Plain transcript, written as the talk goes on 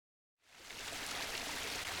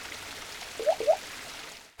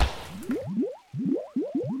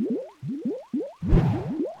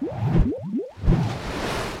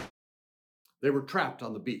They were trapped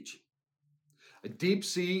on the beach. A deep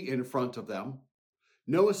sea in front of them,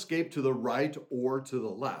 no escape to the right or to the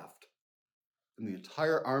left, and the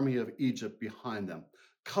entire army of Egypt behind them,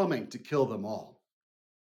 coming to kill them all.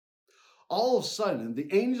 All of a sudden,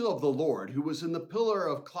 the angel of the Lord, who was in the pillar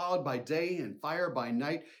of cloud by day and fire by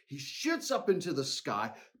night, he shoots up into the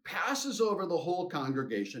sky, passes over the whole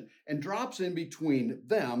congregation, and drops in between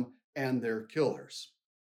them and their killers.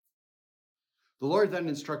 The Lord then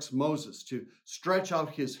instructs Moses to stretch out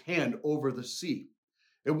his hand over the sea,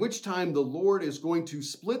 at which time the Lord is going to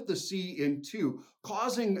split the sea in two,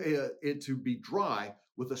 causing it to be dry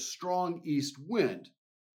with a strong east wind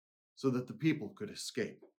so that the people could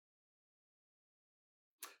escape.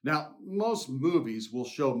 Now, most movies will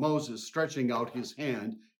show Moses stretching out his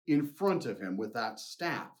hand in front of him with that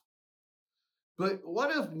staff. But what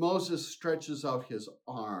if Moses stretches out his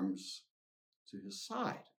arms to his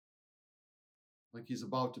side, like he's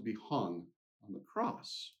about to be hung on the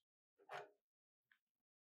cross?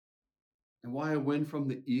 And why a wind from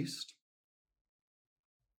the east?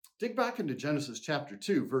 Dig back into Genesis chapter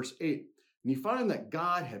 2, verse 8, and you find that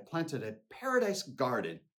God had planted a paradise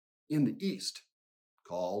garden in the east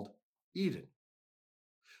called Eden.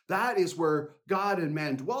 That is where God and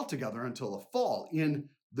man dwelt together until the fall in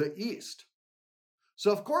the east.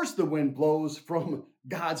 So of course the wind blows from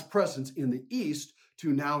God's presence in the east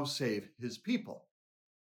to now save his people.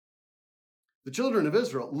 The children of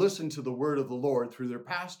Israel listened to the word of the Lord through their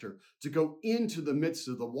pastor to go into the midst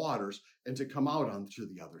of the waters and to come out onto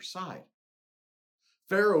the other side.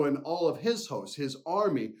 Pharaoh and all of his hosts, his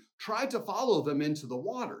army, tried to follow them into the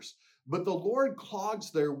waters, but the Lord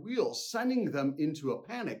clogs their wheels, sending them into a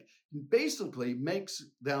panic, and basically makes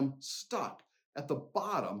them stuck at the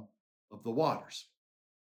bottom of the waters.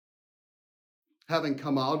 Having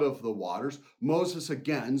come out of the waters, Moses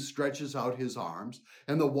again stretches out his arms,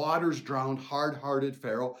 and the waters drowned hard-hearted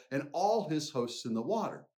Pharaoh and all his hosts in the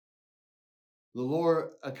water. The Lord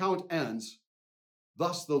account ends,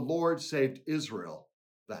 thus the Lord saved Israel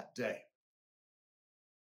that day.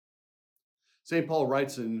 St. Paul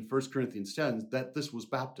writes in 1 Corinthians 10 that this was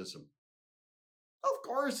baptism. Of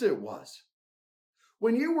course it was.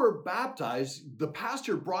 When you were baptized, the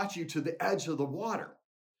pastor brought you to the edge of the water.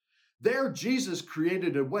 There, Jesus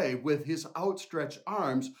created a way with his outstretched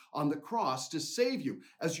arms on the cross to save you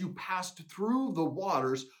as you passed through the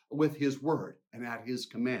waters with his word and at his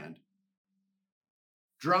command.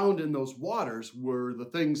 Drowned in those waters were the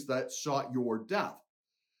things that sought your death,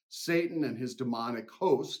 Satan and his demonic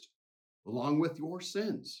host, along with your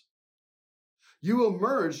sins. You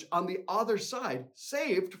emerged on the other side,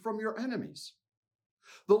 saved from your enemies.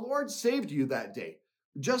 The Lord saved you that day,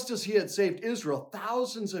 just as he had saved Israel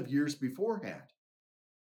thousands of years beforehand.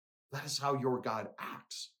 That is how your God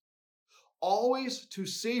acts, always to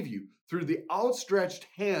save you through the outstretched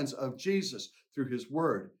hands of Jesus, through his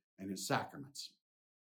word and his sacraments.